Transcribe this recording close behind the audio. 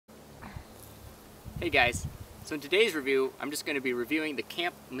Hey guys, so in today's review, I'm just going to be reviewing the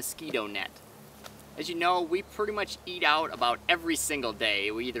camp mosquito net. As you know, we pretty much eat out about every single day.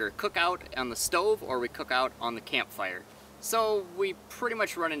 We either cook out on the stove or we cook out on the campfire. So we pretty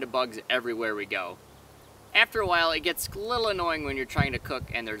much run into bugs everywhere we go. After a while, it gets a little annoying when you're trying to cook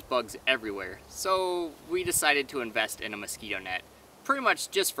and there's bugs everywhere. So we decided to invest in a mosquito net. Pretty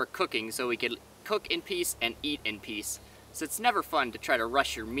much just for cooking, so we could cook in peace and eat in peace. So it's never fun to try to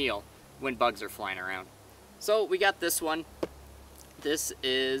rush your meal when bugs are flying around. So we got this one. This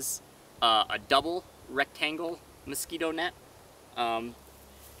is a double rectangle mosquito net. And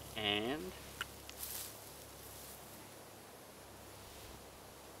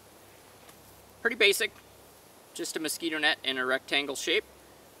pretty basic, just a mosquito net in a rectangle shape.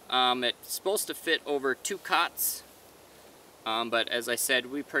 It's supposed to fit over 2 cots, but as I said,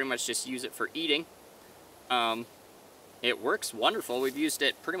 we pretty much just use it for eating. It works wonderful. We've used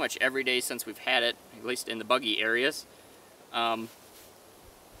it pretty much every day since we've had it, at least in the buggy areas. The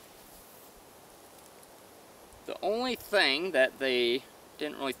only thing that they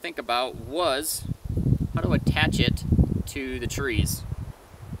didn't really think about was how to attach it to the trees.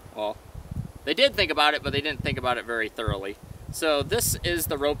 Well, they did think about it, but they didn't think about it very thoroughly. So this is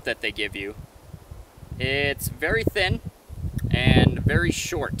the rope that they give you. It's very thin and very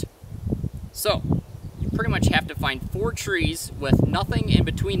short. So you pretty much have to find 4 trees with nothing in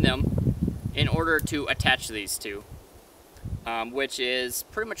between them in order to attach these two, which is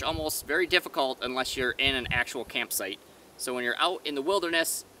pretty much almost very difficult unless you're in an actual campsite. So when you're out in the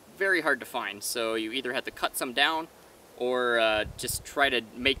wilderness, very hard to find. So you either have to cut some down or just try to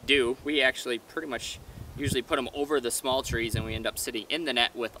make do. We actually pretty much usually put them over the small trees, and we end up sitting in the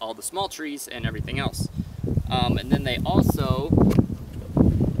net with all the small trees and everything else. And then they also,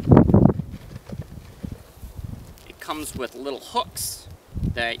 it comes with little hooks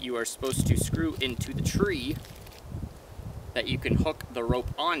that you are supposed to screw into the tree that you can hook the rope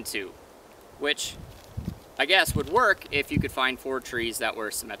onto, which I guess would work if you could find 4 trees that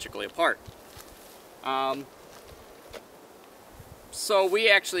were symmetrically apart. So we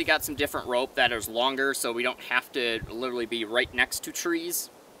actually got some different rope that is longer, so we don't have to literally be right next to trees.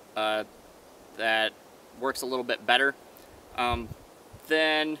 That works a little bit better.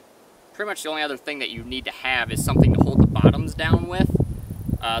 Then pretty much the only other thing that you need to have is something to hold the bottoms down with,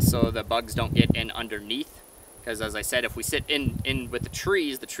 so the bugs don't get in underneath. Because as I said, if we sit in with the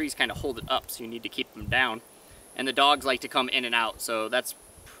trees kind of hold it up, so you need to keep them down. And the dogs like to come in and out, so that's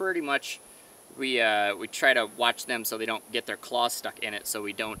pretty much, we try to watch them so they don't get their claws stuck in it, so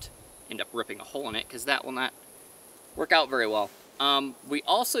we don't end up ripping a hole in it, because that will not work out very well. We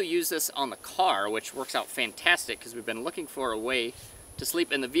also use this on the car, which works out fantastic, because we've been looking for a way to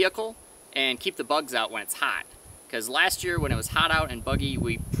sleep in the vehicle and keep the bugs out when it's hot. Because last year when it was hot out and buggy,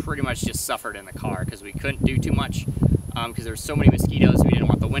 we pretty much just suffered in the car because we couldn't do too much because there were so many mosquitoes. We didn't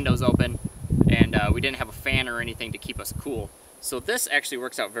want the windows open, and we didn't have a fan or anything to keep us cool. So this actually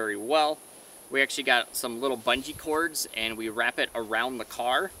works out very well. We actually got some little bungee cords, and we wrap it around the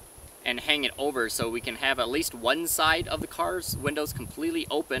car and hang it over so we can have at least one side of the car's windows completely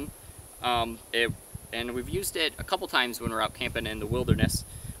open. And we've used it a couple times when we're out camping in the wilderness.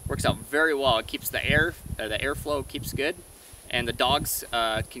 Works out very well. It keeps the airflow keeps good, and the dogs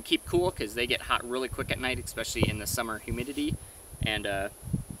can keep cool because they get hot really quick at night, especially in the summer humidity, and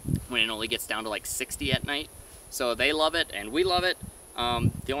when it only gets down to like 60 at night. So they love it and we love it.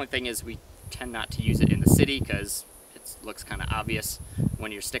 The only thing is we tend not to use it in the city because it looks kind of obvious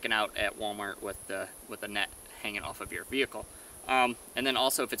when you're sticking out at Walmart with the net hanging off of your vehicle. And then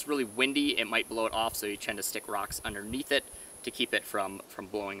also if it's really windy, it might blow it off, so you tend to stick rocks underneath it to keep it from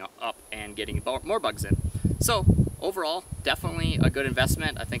blowing up and getting more bugs in. So overall, definitely a good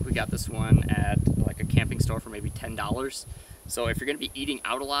investment. I think we got this one at like a camping store for maybe $10. So if you're going to be eating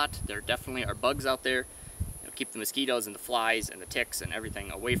out a lot, there definitely are bugs out there. It'll keep the mosquitoes and the flies and the ticks and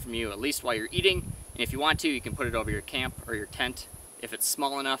everything away from you, at least while you're eating. And if you want to, you can put it over your camp or your tent. If it's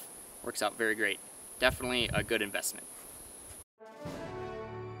small enough, works out very great. Definitely a good investment.